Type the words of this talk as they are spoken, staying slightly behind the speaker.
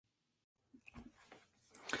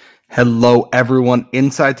Hello, everyone.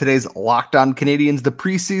 Inside today's Locked On Canadiens, the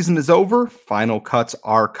preseason is over. Final cuts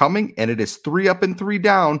are coming, and it is 3 up and 3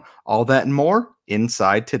 down. All that and more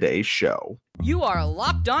inside today's show. You are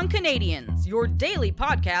Locked On Canadiens, your daily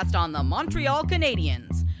podcast on the Montreal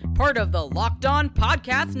Canadiens. Part of the Locked On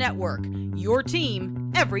Podcast Network, your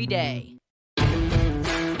team every day.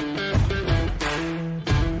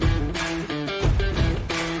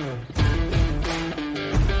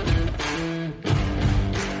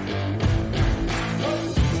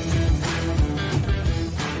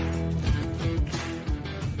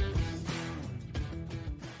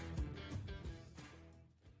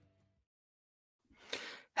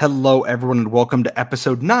 Hello, everyone, and welcome to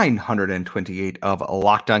episode 928 of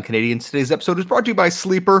Locked On Canadiens. Today's episode is brought to you by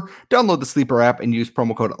Sleeper. Download the Sleeper app and use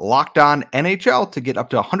promo code LOCKEDONNHL to get up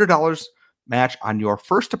to $100 match on your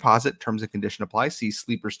first deposit. Terms and conditions apply. See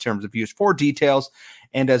Sleeper's terms of use for details.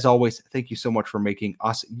 And as always, thank you so much for making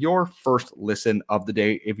us your first listen of the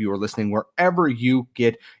day. If you are listening wherever you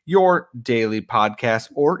get your daily podcast,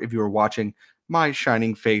 or if you are watching my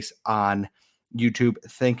shining face on YouTube,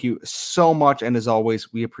 thank you so much. And as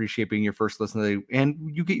always, we appreciate being your first listen, and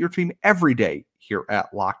you get your team every day here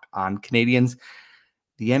at Locked On Canadiens.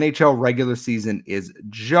 The NHL regular season is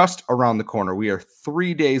just around the corner. We are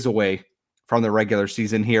 3 days away from the regular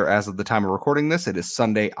season here as of the time of recording this. It is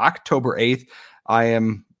Sunday, October 8th. I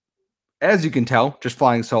am, as you can tell, just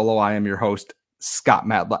flying solo. I am your host, Scott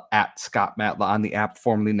Matla, at Scott Matla on the app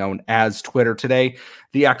formerly known as Twitter. Today,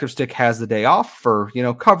 the Active Stick has the day off for,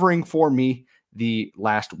 covering for me the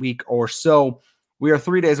last week or so. We are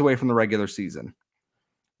 3 days away from the regular season.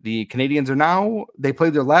 The Canadiens are now, they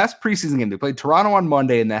played their last preseason game. They played Toronto on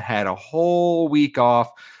Monday, and that had a whole week off.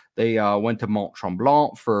 They went to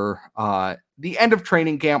Montreal for the end of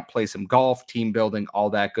training camp, play some golf, team building, all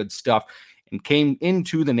that good stuff, and came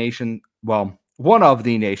into the nation, one of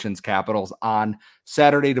the nation's capitals on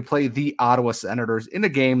Saturday to play the Ottawa Senators in a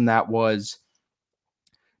game that was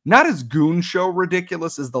not as goon show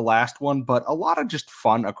ridiculous as the last one, but a lot of just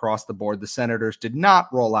fun across the board. The Senators did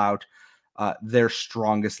not roll out their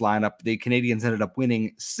strongest lineup. The Canadiens ended up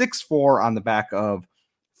winning 6-4 on the back of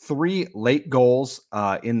 3 late goals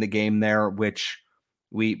in the game there, which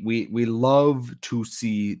we love to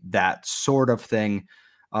see that sort of thing.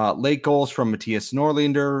 Late goals from Mattias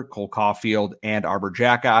Norlinder, Cole Caulfield, and Arber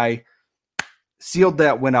Xhekaj sealed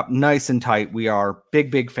that win up nice and tight. We are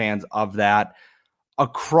big fans of that.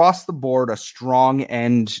 Across the board, a strong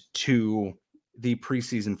end to the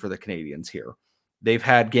preseason for the Canadiens here. They've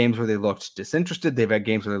had games where they looked disinterested. They've had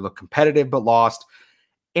games where they looked competitive but lost.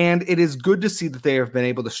 And it is good to see that they have been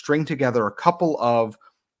able to string together a couple of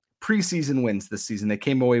preseason wins this season. They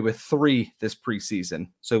came away with 3 this preseason.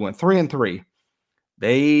 So they went 3-3.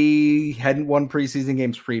 They hadn't won preseason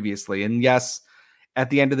games previously. And yes, at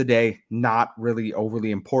the end of the day, not really overly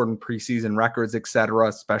important preseason records, etc.,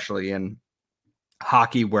 especially in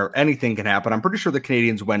hockey where anything can happen. I'm pretty sure the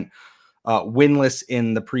Canadiens went winless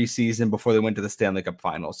in the preseason before they went to the Stanley Cup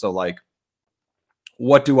final. So,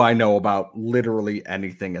 what do I know about literally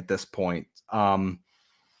anything at this point? A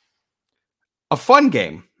fun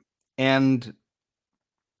game. And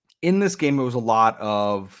in this game, it was a lot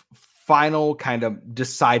of final kind of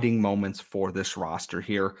deciding moments for this roster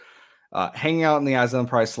here. Hanging out in the Eyes on the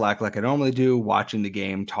Prize Slack like I normally do, watching the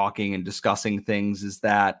game, talking and discussing things, is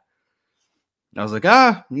that I was like,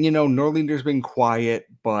 Norlinder's been quiet,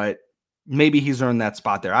 but maybe he's earned that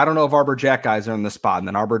spot there. I don't know if Arber Xhekaj's earned the spot. And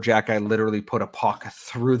then Arber Xhekaj literally put a puck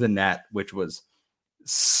through the net, which was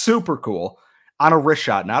super cool, on a wrist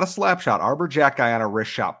shot, not a slap shot. Arber Xhekaj on a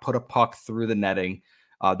wrist shot put a puck through the netting.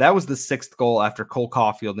 That was the 6th goal after Cole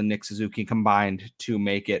Caulfield and Nick Suzuki combined to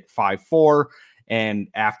make it 5-4. And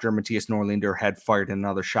after Mattias Norlinder had fired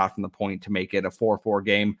another shot from the point to make it a 4-4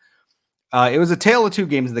 game. It was a tale of 2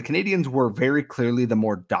 games. The Canadiens were very clearly the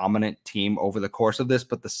more dominant team over the course of this,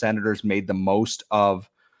 but the Senators made the most of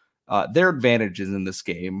their advantages in this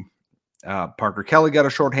game. Parker Kelly got a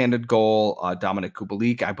shorthanded goal. Dominic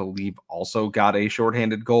Kubalik, I believe, also got a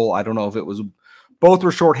shorthanded goal. I don't know if it was both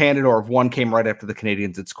were shorthanded or if one came right after the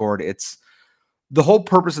Canadiens had scored. It's the whole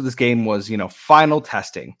purpose of this game was, final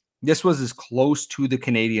testing. This was as close to the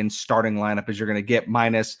Canadiens starting lineup as you're going to get,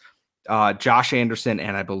 minus Josh Anderson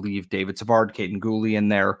and I believe David Savard, Caden Gooley in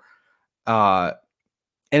there. And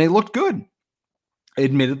it looked good.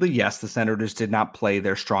 Admittedly, yes, the Senators did not play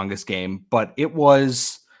their strongest game, but it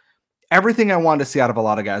was everything I wanted to see out of a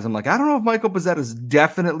lot of guys. I'm like, I don't know if Michael Pezzetta is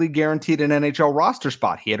definitely guaranteed an NHL roster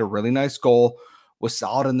spot. He had a really nice goal, was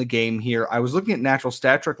solid in the game here. I was looking at Natural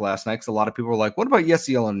Stat Trick last night because a lot of people were like, what about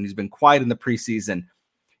Jesse Ylönen? He's been quiet in the preseason.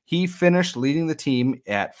 He finished leading the team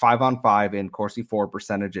at 5-on-5 in Corsi for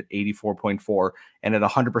percentage at 84.4 and at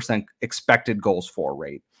 100% expected goals for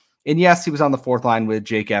rate. And yes, he was on the fourth line with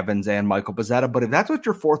Jake Evans and Michael Pezzetta, but if that's what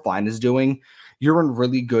your fourth line is doing, you're in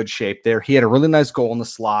really good shape there. He had a really nice goal in the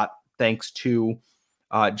slot thanks to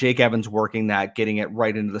Jake Evans working that, getting it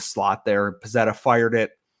right into the slot there. Pezzetta fired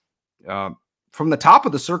it from the top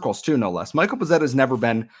of the circles too, no less. Michael Pezzetta has never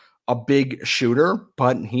been a big shooter,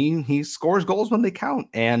 but he scores goals when they count.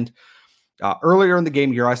 And earlier in the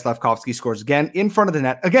game, Juraj Slafkovsky scores again in front of the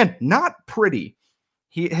net. Again, not pretty.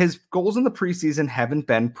 His goals in the preseason haven't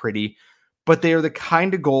been pretty, but they are the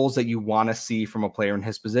kind of goals that you want to see from a player in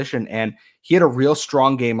his position. And he had a real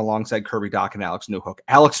strong game alongside Kirby Dach and Alex Newhook.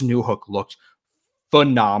 Alex Newhook looked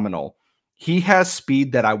phenomenal. He has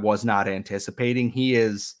speed that I was not anticipating.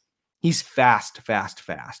 He's fast.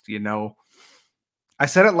 You know, I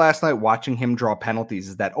said it last night watching him draw penalties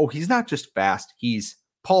is that, he's not just fast. He's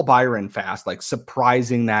Paul Byron fast, like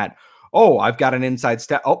surprising that, I've got an inside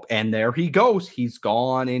step. And there he goes. He's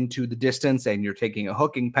gone into the distance and you're taking a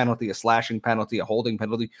hooking penalty, a slashing penalty, a holding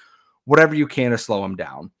penalty, whatever you can to slow him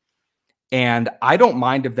down. And I don't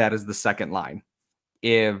mind if that is the second line.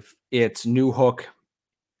 If it's Newhook,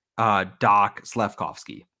 Dach,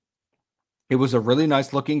 Slafkovsky. It was a really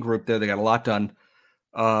nice looking group there. They got a lot done.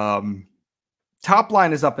 Top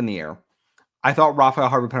line is up in the air. I thought Rafael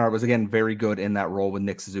Harvey-Pinard was, again, very good in that role with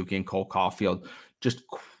Nick Suzuki and Cole Caulfield. Just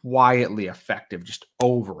quietly effective, just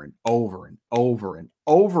over and over and over and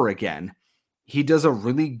over again. He does a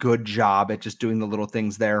really good job at just doing the little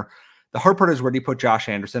things there. The hard part is where do you put Josh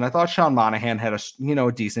Anderson? I thought Sean Monahan had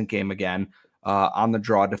a decent game again on the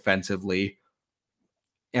draw defensively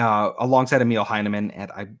alongside Emil Heineman.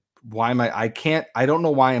 And I don't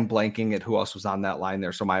know why I'm blanking at who else was on that line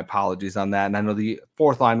there. So my apologies on that. And I know the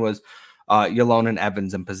fourth line was Ylonen,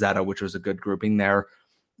 Evans, and Pezzetta, which was a good grouping there.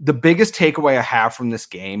 The biggest takeaway I have from this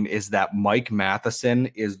game is that Mike Matheson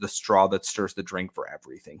is the straw that stirs the drink for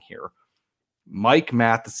everything here. Mike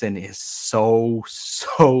Matheson is so,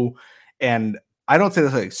 and I don't say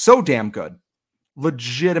this like so damn good,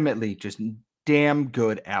 legitimately just damn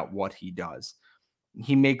good at what he does.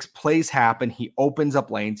 He makes plays happen. He opens up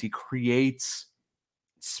lanes. He creates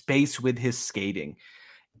space with his skating.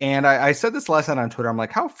 And I said this last night on Twitter. I'm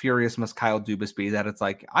like, how furious must Kyle Dubas be that it's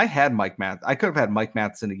like, I could have had Mike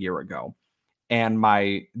Matheson a year ago. And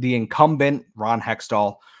the incumbent, Ron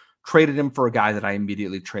Hextall, traded him for a guy that I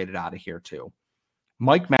immediately traded out of here too.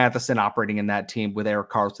 Mike Matheson operating in that team with Erik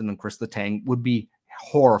Karlsson and Chris Letang would be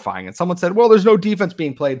horrifying. And someone said, well, there's no defense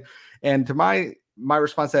being played. And to my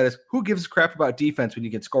response to that is, who gives a crap about defense when you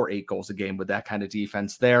can score 8 goals a game with that kind of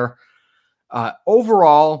defense there?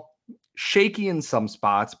 Overall, shaky in some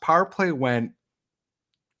spots. Power play went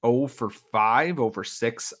 0 for 5, over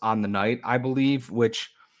 6 on the night, I believe,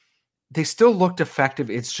 which they still looked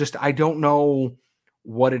effective. It's just, I don't know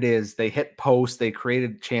what it is. They hit posts. They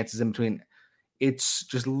created chances in between. It's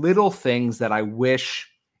just little things that I wish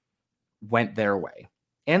went their way.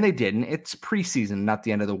 And they didn't. It's preseason, not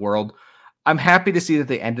the end of the world. I'm happy to see that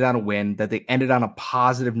they ended on a win, that they ended on a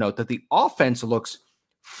positive note, that the offense looks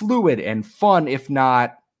fluid and fun, if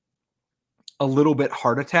not a little bit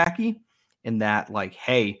heart attacky, in that, like,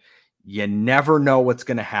 hey, you never know what's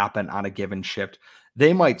going to happen on a given shift.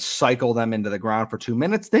 They might cycle them into the ground for 2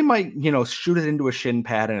 minutes. They might, shoot it into a shin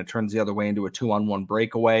pad and it turns the other way into a 2-on-1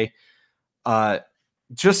 breakaway.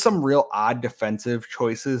 Just some real odd defensive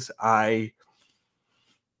choices. I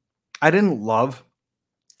didn't love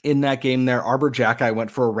in that game there. Arbor Jacki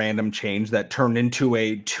went for a random change that turned into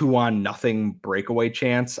a 2-on-0 breakaway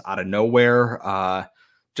chance out of nowhere.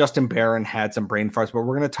 Justin Barron had some brain farts, but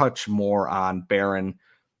we're going to touch more on Barron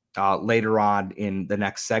later on in the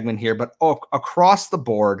next segment here. But across the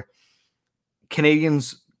board,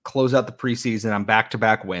 Canadians close out the preseason on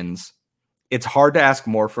back-to-back wins. It's hard to ask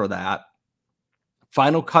more for that.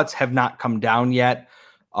 Final cuts have not come down yet.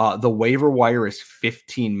 The waiver wire is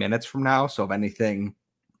 15 minutes from now. So if anything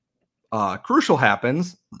crucial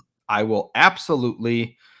happens, I will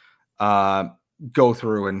absolutely go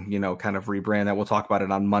through and, kind of rebrand that. We'll talk about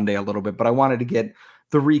it on Monday a little bit, but I wanted to get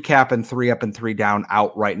the recap and 3 up and 3 down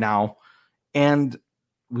out right now. And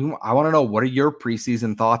I want to know, what are your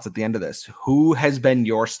preseason thoughts at the end of this? Who has been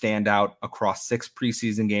your standout across 6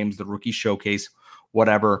 preseason games, the rookie showcase,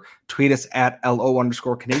 whatever? Tweet us at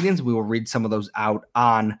LO_Canadians. We will read some of those out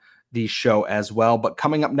on the show as well. But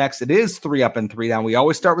coming up next, it is 3 up and 3 down. We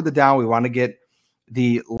always start with the down. We want to get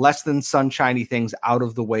the less than sunshiny things out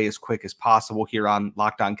of the way as quick as possible here on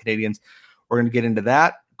Locked On Canadiens. We're going to get into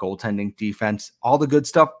that, goaltending, defense, all the good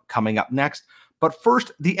stuff coming up next. But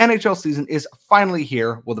first, the NHL season is finally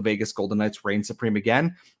here. Will the Vegas Golden Knights reign supreme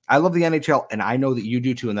again? I love the NHL, and I know that you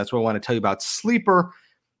do too, and that's what I want to tell you about Sleeper.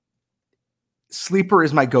 Sleeper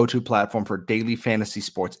is my go-to platform for daily fantasy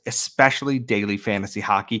sports, especially daily fantasy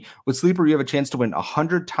hockey. With Sleeper, you have a chance to win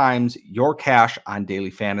 100 times your cash on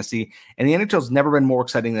daily fantasy. And the NHL has never been more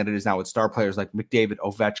exciting than it is now with star players like McDavid,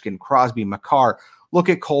 Ovechkin, Crosby, Makar. Look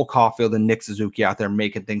at Cole Caulfield and Nick Suzuki out there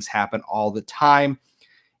making things happen all the time.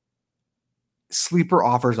 Sleeper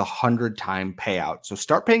offers 100-time payout. So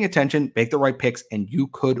start paying attention, make the right picks, and you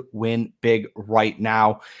could win big right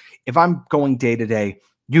now. If I'm going day to day,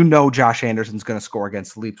 you know Josh Anderson's going to score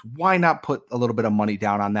against the Leafs. Why not put a little bit of money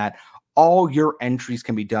down on that? All your entries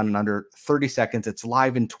can be done in under 30 seconds. It's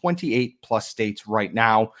live in 28 plus states right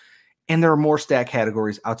now. And there are more stat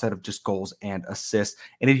categories outside of just goals and assists.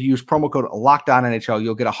 And if you use promo code LOCKEDONNHL,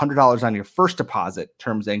 you'll get $100 on your first deposit.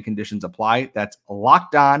 Terms and conditions apply. That's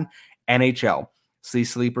LOCKEDONNHL. See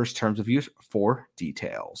Sleeper's terms of use for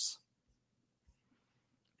details.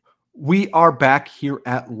 We are back here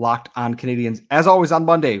at Locked On Canadiens. As always on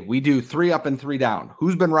Monday, we do 3 up and 3 down.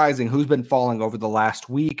 Who's been rising? Who's been falling over the last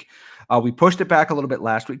week? We pushed it back a little bit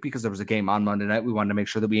last week because there was a game on Monday night. We wanted to make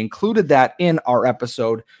sure that we included that in our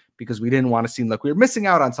episode because we didn't want to seem like we were missing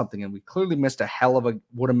out on something, and we clearly would have missed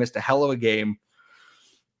a hell of a game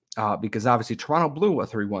because obviously Toronto blew a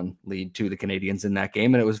 3-1 lead to the Canadiens in that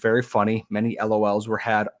game, and it was very funny. Many LOLs were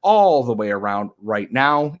had all the way around right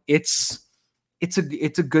now. It's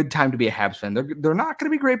a good time to be a Habs fan. They're not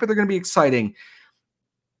going to be great, but they're going to be exciting.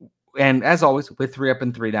 And as always, with 3 up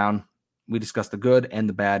and 3 down, we discuss the good and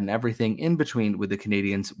the bad and everything in between with the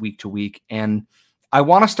Canadiens week to week. And I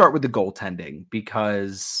want to start with the goaltending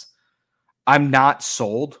because I'm not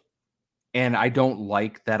sold, and I don't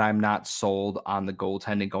like that I'm not sold on the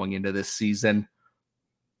goaltending going into this season.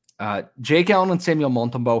 Jake Allen and Samuel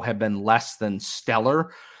Montembeault have been less than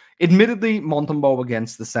stellar. Admittedly, Montembeault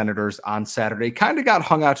against the Senators on Saturday kind of got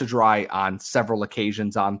hung out to dry on several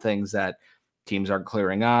occasions on things that teams aren't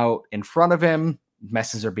clearing out in front of him.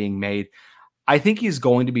 Messes are being made. I think he's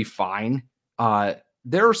going to be fine.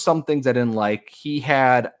 There are some things I didn't like. He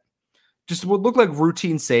had just what looked like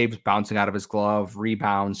routine saves bouncing out of his glove,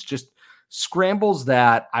 rebounds, just scrambles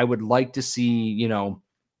that I would like to see,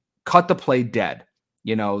 cut the play dead.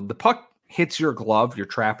 The puck hits your glove, your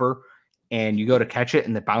trapper, and you go to catch it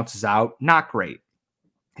and it bounces out. Not great.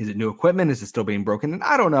 Is it new equipment? Is it still being broken? And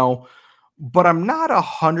I don't know, but I'm not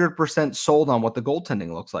 100% sold on what the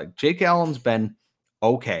goaltending looks like. Jake Allen's been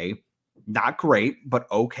okay. Not great, but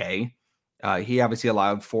okay. He obviously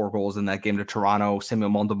allowed 4 goals in that game to Toronto. Samuel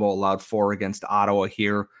Montembeault allowed 4 against Ottawa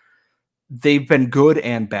here. They've been good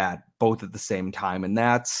and bad, both at the same time. And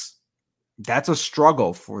that's a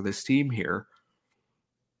struggle for this team here.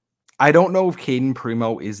 I don't know if Caden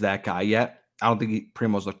Primo is that guy yet. I don't think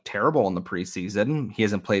Primo's looked terrible in the preseason. He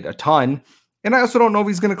hasn't played a ton. And I also don't know if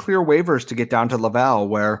he's going to clear waivers to get down to Laval,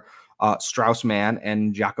 where Strauss-Mann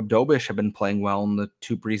and Jakob Dobish have been playing well in the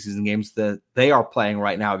 2 preseason games that they are playing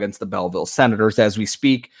right now against the Belleville Senators as we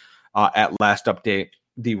speak. At last update,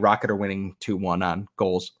 the Rocket are winning 2-1 on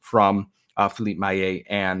goals from Philippe Maillet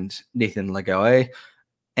and Nathan Legale.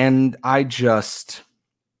 And I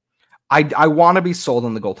want to be sold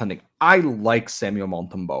on the goaltending. I like Samuel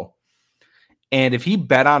Montembeault. And if he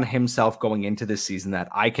bet on himself going into this season that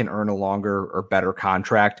I can earn a longer or better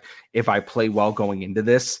contract if I play well going into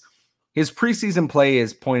this, his preseason play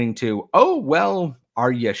is pointing to, oh, well,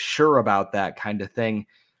 are you sure about that kind of thing?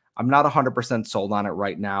 I'm not 100% sold on it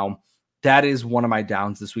right now. That is one of my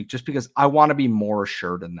downs this week, just because I want to be more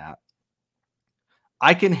assured in that.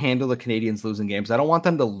 I can handle the Canadiens losing games. I don't want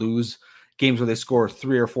them to lose games where they score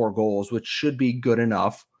 3 or 4 goals, which should be good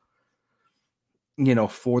enough,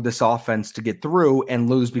 for this offense to get through, and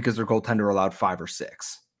lose because their goaltender allowed 5 or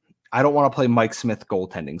 6. I don't want to play Mike Smith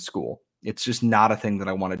goaltending school. It's just not a thing that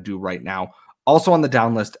I want to do right now. Also on the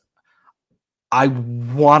down list, I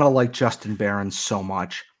want to like Justin Barron so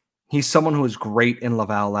much. He's someone who was great in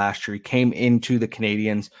Laval last year. He came into the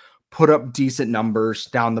Canadiens, put up decent numbers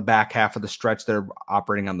down the back half of the stretch. They're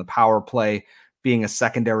operating on the power play, being a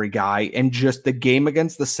secondary guy. And just the game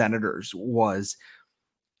against the Senators was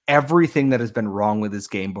everything that has been wrong with his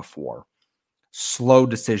game before. Slow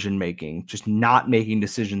decision-making, just not making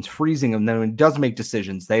decisions, freezing them. Then when he does make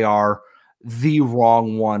decisions, they are the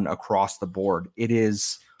wrong one across the board.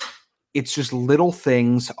 It's just little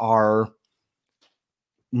things are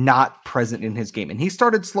not present in his game. And he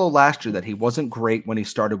started slow last year, that he wasn't great when he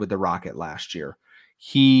started with the Rocket last year.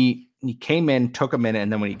 He came in, took a minute,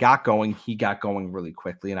 and then when he got going really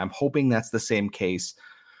quickly. And I'm hoping that's the same case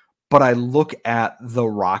But I look at the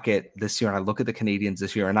Rocket this year and I look at the Canadiens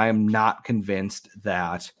this year, and I am not convinced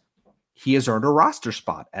that he has earned a roster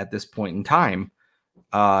spot at this point in time.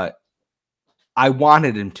 I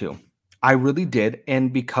wanted him to. I really did.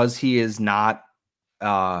 And because he is not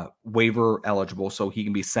waiver eligible, so he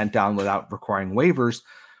can be sent down without requiring waivers,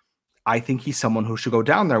 I think he's someone who should go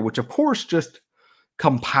down there, which of course just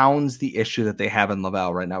compounds the issue that they have in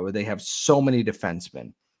Laval right now, where they have so many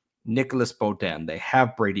defensemen. Nicholas Beaudin, they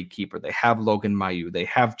have Brady Keeper, they have Logan Mailloux, they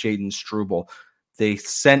have Jaden Struble. They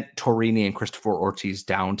sent Torini and Christopher Ortiz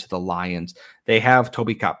down to the Lions. They have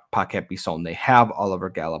Toby Paquette-Bisson. They have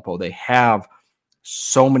Oliver Gallipo. They have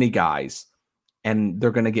so many guys, and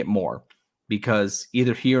they're going to get more because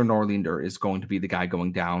either he or Norlinder is going to be the guy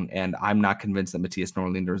going down, and I'm not convinced that Matthias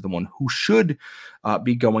Norlinder is the one who should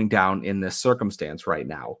be going down in this circumstance right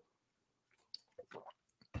now.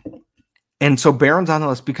 And so Barron's on the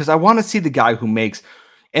list because I want to see the guy who makes,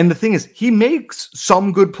 and the thing is, he makes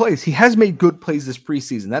some good plays. He has made good plays this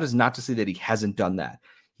preseason. That is not to say that he hasn't done that.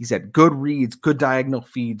 He's had good reads, good diagonal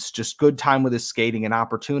feeds, just good time with his skating and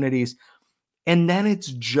opportunities. And then it's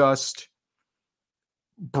just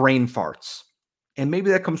brain farts. And maybe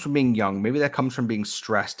that comes from being young. Maybe that comes from being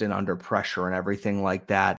stressed and under pressure and everything like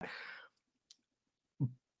that.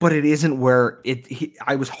 But it isn't where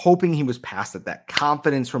I was hoping he was past it. That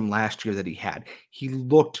confidence from last year that he had. He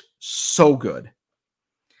looked so good.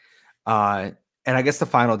 And I guess the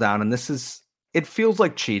final down, and it feels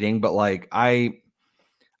like cheating, but like Yoel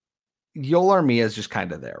Armia is just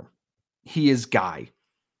kind of there. He is guy.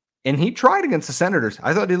 And he tried against the Senators.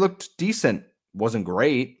 I thought he looked decent. Wasn't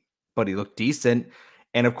great, but he looked decent.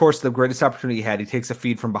 And of course, the greatest opportunity he had, he takes a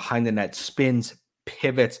feed from behind the net, spins,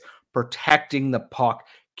 pivots, protecting the puck,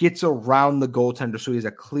 gets around the goaltender so he has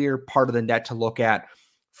a clear part of the net to look at,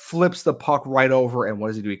 flips the puck right over, and what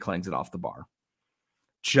does he do? He clangs it off the bar.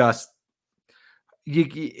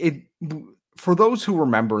 For those who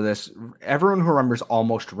remember this, everyone who remembers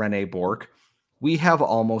almost Rene Bourque, we have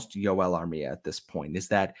almost Yoel Armia at this point, is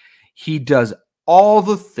that he does all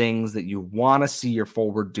the things that you want to see your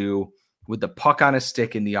forward do with the puck on his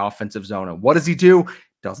stick in the offensive zone. And what does he do?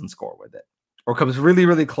 Doesn't score with it. Or comes really,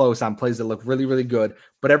 really close on plays that look really, really good.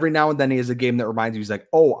 But every now and then he has a game that reminds you, he's like,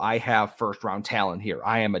 oh, I have first-round talent here.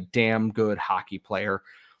 I am a damn good hockey player.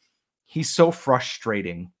 He's so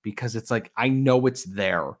frustrating because it's like, I know it's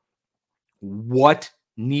there. What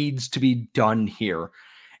needs to be done here?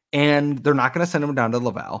 And they're not going to send him down to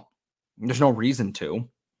Laval. There's no reason to.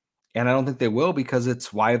 And I don't think they will because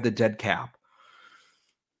it's why of the dead cap.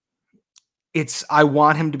 I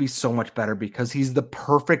want him to be so much better because he's the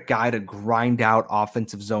perfect guy to grind out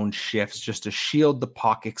offensive zone shifts, just to shield the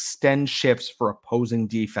puck, extend shifts for opposing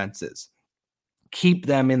defenses, keep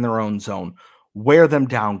them in their own zone, wear them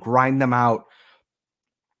down, grind them out.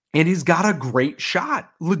 And he's got a great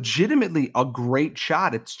shot, legitimately a great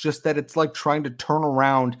shot. It's just that it's like trying to turn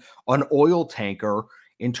around an oil tanker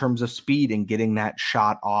in terms of speed and getting that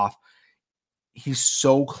shot off. He's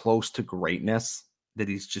so close to greatness that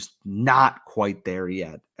he's just not quite there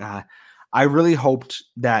yet. I really hoped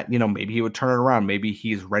that, maybe he would turn it around. Maybe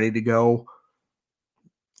he's ready to go.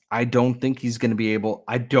 I don't think he's going to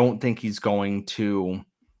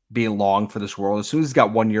be long for this world. As soon as he's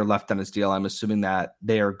got 1 year left on his deal, I'm assuming that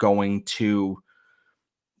they are going to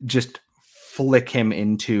just flick him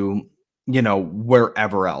into,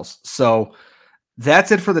 wherever else. So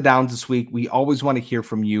that's it for the downs this week. We always want to hear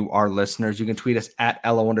from you, our listeners. You can tweet us at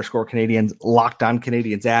 @LO_Canadiens,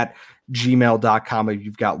 LockedOnCanadiens at gmail.com if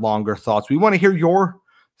you've got longer thoughts. We want to hear your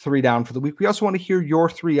 3 down for the week. We also want to hear your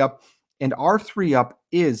 3 up, and our 3 up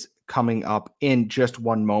is coming up in just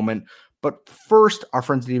one moment. But first, our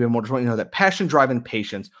friends at eBay Motors want you to know that passion, drive, and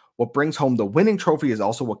patience, what brings home the winning trophy, is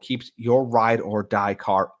also what keeps your ride or die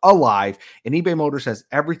car alive. And eBay Motors has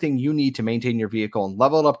everything you need to maintain your vehicle and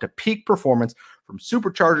level it up to peak performance, from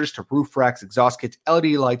superchargers to roof racks, exhaust kits,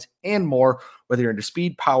 LED lights, and more. Whether you're into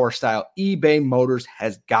speed, power, style, eBay Motors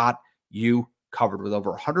has got you covered. With over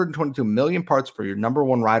 122 million parts for your number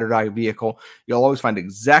one ride or die vehicle, you'll always find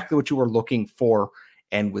exactly what you are looking for.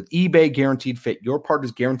 And with eBay Guaranteed Fit, your part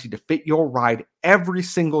is guaranteed to fit your ride every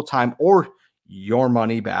single time, or your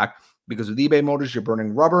money back. Because with eBay Motors, you're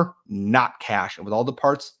burning rubber, not cash. And with all the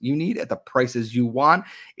parts you need at the prices you want,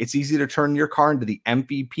 it's easy to turn your car into the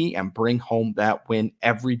MVP and bring home that win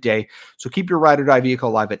every day. So keep your ride or die vehicle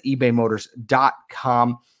alive at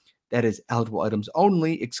ebaymotors.com. That is eligible items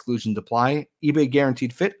only. Exclusions apply. eBay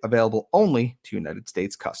Guaranteed Fit, available only to United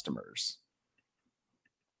States customers.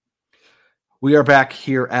 We are back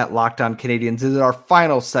here at Locked On Canadiens. This is our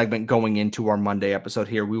final segment going into our Monday episode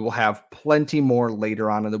here. We will have plenty more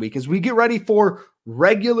later on in the week as we get ready for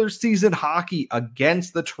regular season hockey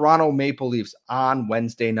against the Toronto Maple Leafs on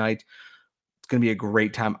Wednesday night. It's going to be a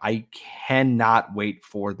great time. I cannot wait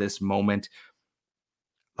for this moment.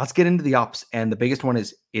 Let's get into the ups. And the biggest one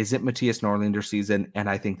is it Matthias Norlinder's season? And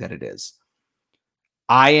I think that it is.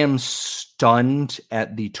 I am stunned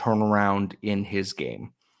at the turnaround in his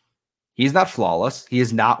game. He's not flawless. He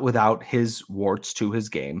is not without his warts to his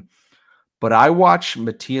game. But I watch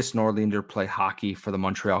Matthias Norlinder play hockey for the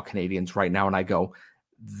Montreal Canadiens right now, and I go,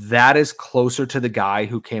 that is closer to the guy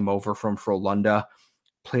who came over from Frölunda,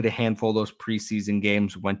 played a handful of those preseason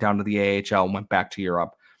games, went down to the AHL, and went back to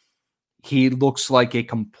Europe. He looks like a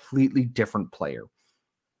completely different player.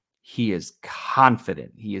 He is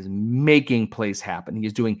confident. He is making plays happen. He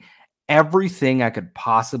is doing everything I could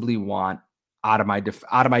possibly want out of my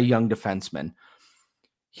young defenseman.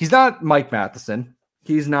 He's not Mike Matheson.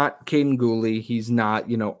 He's not Caden Gooley. He's not,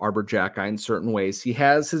 Arbor Jacki in certain ways. He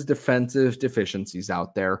has his defensive deficiencies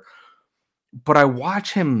out there. But I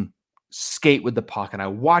watch him skate with the puck, and I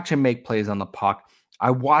watch him make plays on the puck.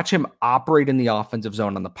 I watch him operate in the offensive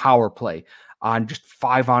zone on the power play, on just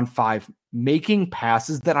 5-on-5, making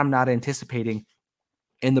passes that I'm not anticipating.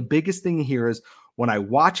 And the biggest thing here is when I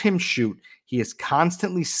watch him shoot, he is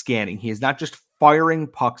constantly scanning. He is not just firing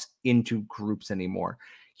pucks into groups anymore.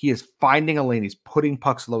 He is finding a lane. He's putting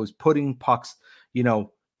pucks low. He's putting pucks,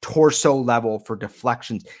 torso level for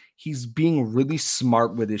deflections. He's being really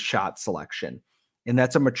smart with his shot selection. And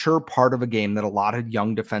that's a mature part of a game that a lot of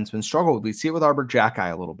young defensemen struggle with. We see it with Arbor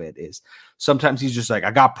Jacki a little bit, is sometimes he's just like,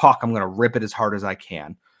 I got puck, I'm going to rip it as hard as I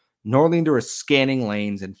can. Norlinder is scanning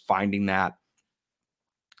lanes and finding that.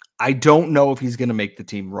 I don't know if he's going to make the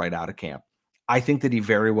team right out of camp. I think that he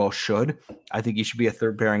very well should. I think he should be a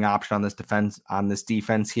third pairing option on this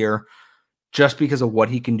defense here, just because of what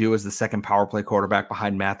he can do as the second power play quarterback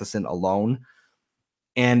behind Matheson alone.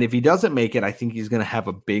 And if he doesn't make it, I think he's going to have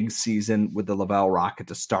a big season with the Laval Rocket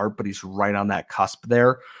to start, but he's right on that cusp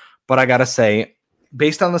there. But I got to say,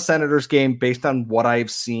 based on the Senators game, based on what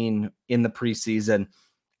I've seen in the preseason,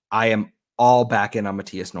 I am all back in on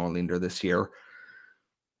Matthias Norlinder this year.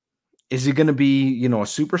 Is he going to be, a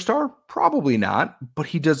superstar? Probably not, but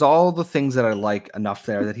he does all the things that I like enough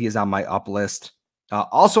there that he is on my up list.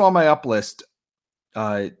 Also on my up list,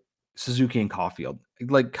 Suzuki and Caulfield.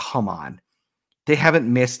 Like, come on. They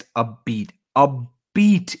haven't missed a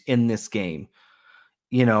beat in this game.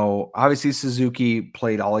 Obviously Suzuki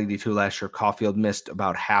played all 82 last year. Caulfield missed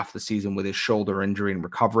about half the season with his shoulder injury and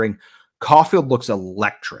recovering. Caulfield looks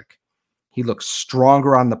electric. He looks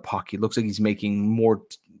stronger on the puck. He looks like he's making more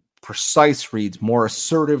precise reads, more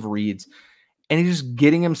assertive reads, and he's just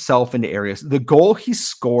getting himself into areas. The goal he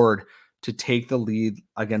scored to take the lead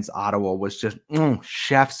against Ottawa was just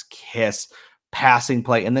chef's kiss passing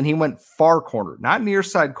play. And then he went far corner, not near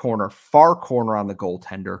side corner, far corner on the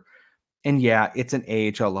goaltender. And yeah, it's an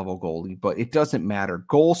AHL level goalie, but it doesn't matter.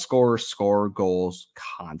 Goal scorers score goals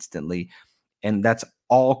constantly. And that's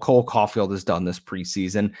all Cole Caulfield has done this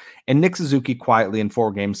preseason. And Nick Suzuki quietly in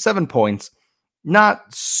 4 games, 7 points.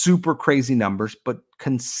 Not super crazy numbers, but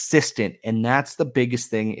consistent. And that's the biggest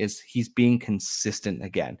thing, is he's being consistent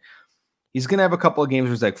again. He's going to have a couple of games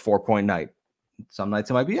where it's like 4-point night. Some nights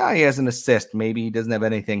it might be, he has an assist. Maybe he doesn't have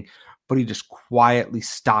anything, but he just quietly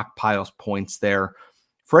stockpiles points there.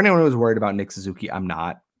 For anyone who's worried about Nick Suzuki, I'm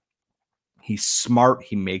not. He's smart.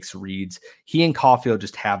 He makes reads. He and Caulfield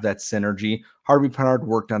just have that synergy. Harvey Pinard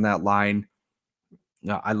worked on that line.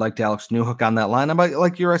 I liked Alex Newhook on that line. I might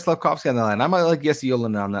like Juraj Slafkovsky on that line. I might like Jesse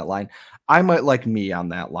Yolin on that line. I might like me on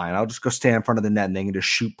that line. I'll just go stand in front of the net and they can just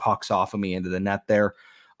shoot pucks off of me into the net there.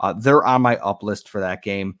 They're on my up list for that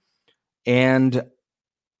game. And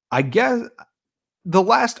I guess the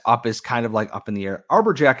last up is kind of like up in the air.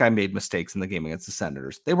 Arbor Jacki made mistakes in the game against the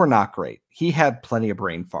Senators. They were not great. He had plenty of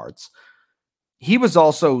brain farts. He was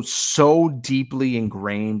also so deeply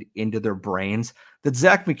ingrained into their brains that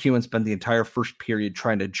Zach McEwen spent the entire first period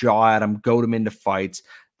trying to jaw at him, goad him into fights.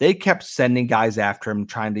 They kept sending guys after him,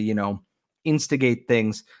 trying to, instigate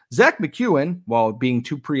things. Zach McEwen, while being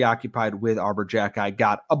too preoccupied with Arbor Jacki,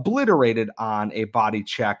 got obliterated on a body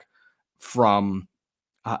check from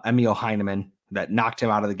Emil Heineman that knocked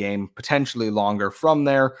him out of the game, potentially longer from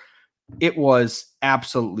there. It was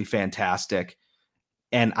absolutely fantastic.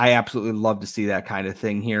 And I absolutely love to see that kind of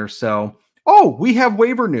thing here. So, we have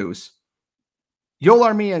waiver news. Joel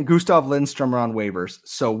Armia and Gustav Lindstrom are on waivers.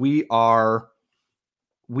 So we are,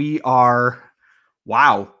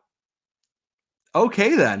 wow.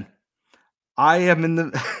 Okay, then. I am in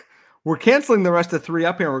the, We're canceling the rest of 3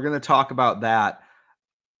 Up here. We're going to talk about that.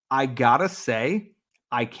 I gotta say,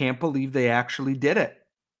 I can't believe they actually did it.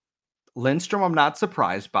 Lindstrom, I'm not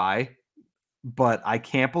surprised by, but I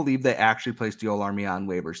can't believe they actually placed Yoel Armia on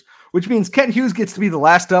waivers, which means Kent Hughes gets to be the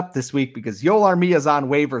last up this week because Yoel Armia is on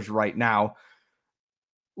waivers right now.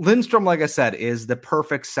 Lindstrom, like I said, is the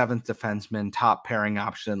perfect seventh defenseman, top pairing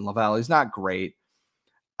option. Laval, he's not great.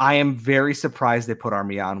 I am very surprised they put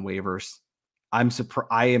Armia on waivers.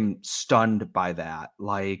 I am stunned by that.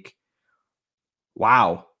 Like,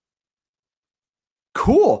 wow.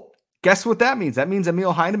 Cool. Guess what that means? That means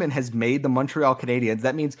Emil Heineman has made the Montreal Canadiens.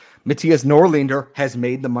 That means Matthias Norlinder has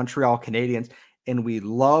made the Montreal Canadiens. And we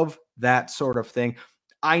love that sort of thing.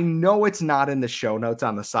 I know it's not in the show notes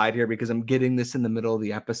on the side here because I'm getting this in the middle of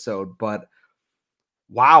the episode, but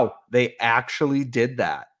wow, they actually did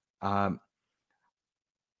that. I'm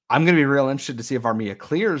going to be real interested to see if Armia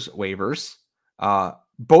clears waivers.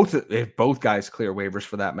 If both guys clear waivers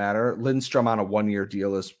for that matter. Lindstrom on a 1-year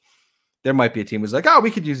deal is, there might be a team who's like, oh,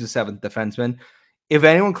 we could use a seventh defenseman. If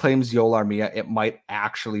anyone claims Yoel Armia, it might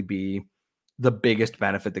actually be the biggest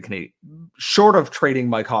benefit the Canadian, short of trading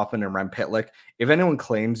Mike Hoffman and Rem Pitlick. If anyone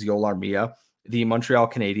claims Yoel Armia, the Montreal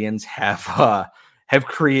Canadiens have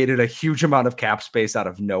created a huge amount of cap space out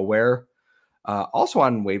of nowhere. Also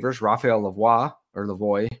on waivers, Raphael Lavoie.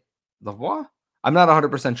 I'm not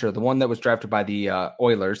 100% sure. The one that was drafted by the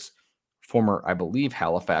Oilers, former, I believe,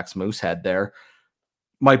 Halifax Moosehead there,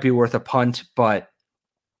 might be worth a punt, but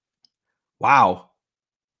wow.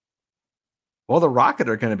 Well, the Rocket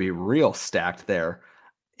are going to be real stacked there.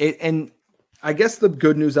 And I guess the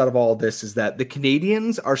good news out of all of this is that the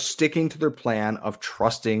Canadiens are sticking to their plan of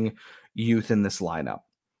trusting youth in this lineup.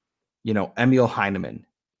 You know, Emil Heineman,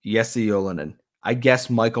 Jesse Ylönen, I guess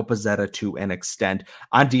Michael Pezzetta to an extent.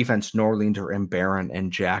 On defense, Norlinder and Barron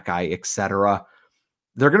and Jack-Eye, etc.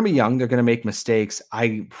 They're going to be young. They're going to make mistakes.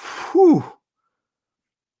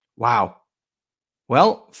 Wow.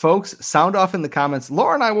 Well, folks, sound off in the comments.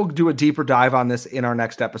 Laura and I will do a deeper dive on this in our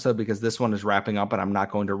next episode because this one is wrapping up and I'm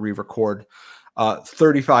not going to re-record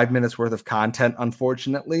 35 minutes worth of content,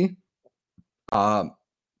 unfortunately.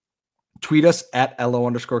 Tweet us at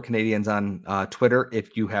LO_Canadiens on Twitter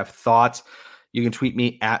if you have thoughts. You can tweet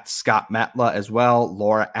me at Scott Matla as well,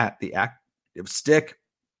 Laura at The Active Stick.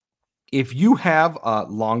 If you have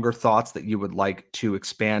longer thoughts that you would like to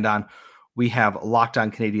expand on, we have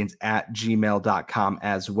lockedoncanadiens@gmail.com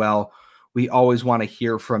as well. We always want to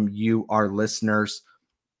hear from you, our listeners.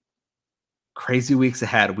 Crazy weeks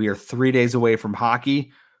ahead. We are 3 days away from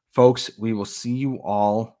hockey. Folks, we will see you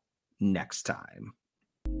all next time.